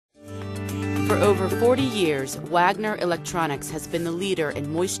For over 40 years, Wagner Electronics has been the leader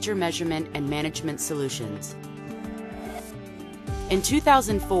in moisture measurement and management solutions. In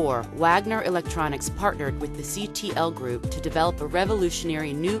 2004, Wagner Electronics partnered with the CTL Group to develop a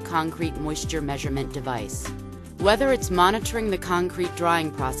revolutionary new concrete moisture measurement device. Whether it's monitoring the concrete drying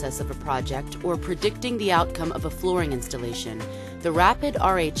process of a project or predicting the outcome of a flooring installation, the Rapid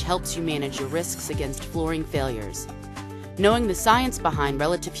RH helps you manage your risks against flooring failures. Knowing the science behind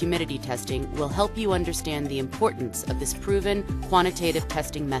relative humidity testing will help you understand the importance of this proven quantitative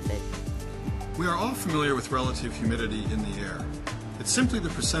testing method. We are all familiar with relative humidity in the air. It's simply the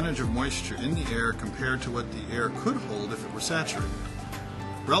percentage of moisture in the air compared to what the air could hold if it were saturated.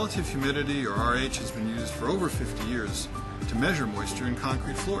 Relative humidity, or RH, has been used for over 50 years to measure moisture in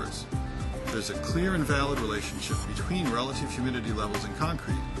concrete floors. There's a clear and valid relationship between relative humidity levels in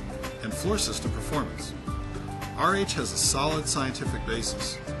concrete and floor system performance. RH has a solid scientific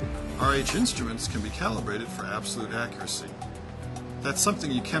basis. RH instruments can be calibrated for absolute accuracy. That's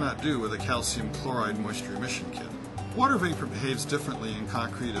something you cannot do with a calcium chloride moisture emission kit. Water vapor behaves differently in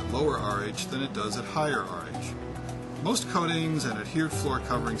concrete at lower RH than it does at higher RH. Most coatings and adhered floor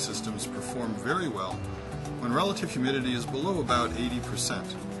covering systems perform very well when relative humidity is below about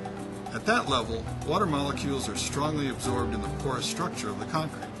 80%. At that level, water molecules are strongly absorbed in the porous structure of the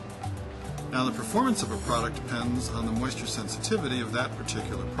concrete. Now, the performance of a product depends on the moisture sensitivity of that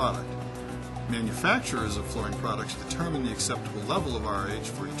particular product. Manufacturers of flooring products determine the acceptable level of RH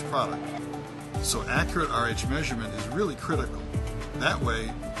for each product. So accurate RH measurement is really critical. That way,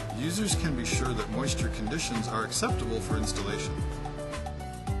 users can be sure that moisture conditions are acceptable for installation.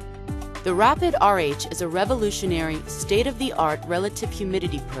 The Rapid RH is a revolutionary, state-of-the-art relative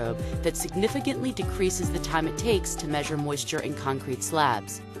humidity probe that significantly decreases the time it takes to measure moisture in concrete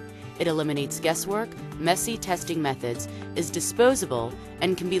slabs. It eliminates guesswork, messy testing methods, is disposable,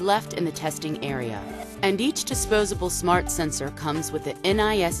 and can be left in the testing area. And each disposable smart sensor comes with the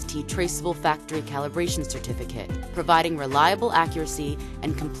NIST Traceable Factory Calibration Certificate, providing reliable accuracy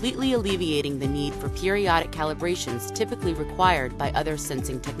and completely alleviating the need for periodic calibrations typically required by other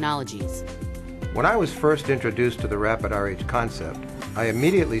sensing technologies. When I was first introduced to the Rapid RH concept, I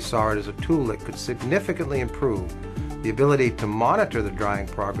immediately saw it as a tool that could significantly improve the ability to monitor the drying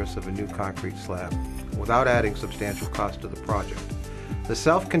progress of a new concrete slab without adding substantial cost to the project. The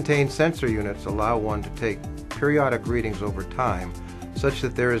self-contained sensor units allow one to take periodic readings over time such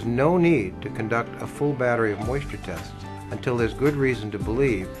that there is no need to conduct a full battery of moisture tests until there's good reason to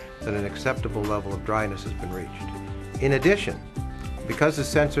believe that an acceptable level of dryness has been reached. In addition, because the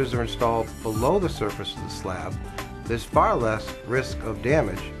sensors are installed below the surface of the slab, there's far less risk of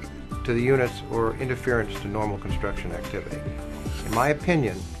damage to the units or interference to normal construction activity. In my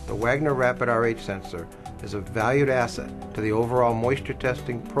opinion, the Wagner Rapid RH sensor is a valued asset to the overall moisture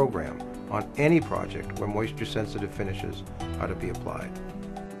testing program on any project where moisture-sensitive finishes are to be applied.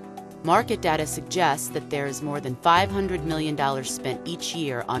 Market data suggests that there is more than $500 million spent each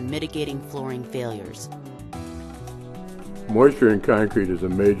year on mitigating flooring failures. Moisture in concrete is a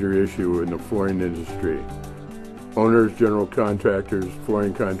major issue in the flooring industry. Owners, general contractors,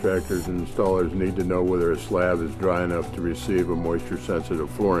 flooring contractors, and installers need to know whether a slab is dry enough to receive a moisture-sensitive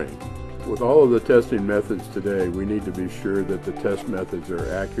flooring. With all of the testing methods today, we need to be sure that the test methods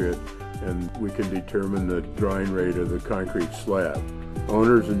are accurate and we can determine the drying rate of the concrete slab.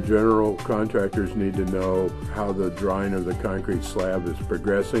 Owners and general contractors need to know how the drying of the concrete slab is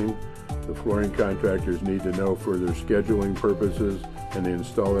progressing. The flooring contractors need to know for their scheduling purposes, and the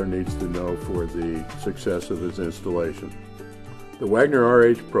installer needs to know for the success of his installation. The Wagner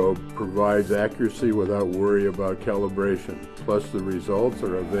RH probe provides accuracy without worry about calibration, plus the results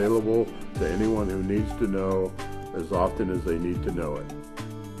are available to anyone who needs to know as often as they need to know it.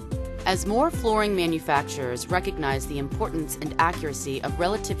 As more flooring manufacturers recognize the importance and accuracy of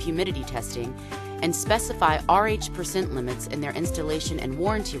relative humidity testing and specify RH percent limits in their installation and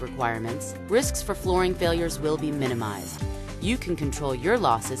warranty requirements, risks for flooring failures will be minimized. You can control your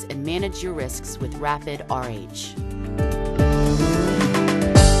losses and manage your risks with Rapid RH.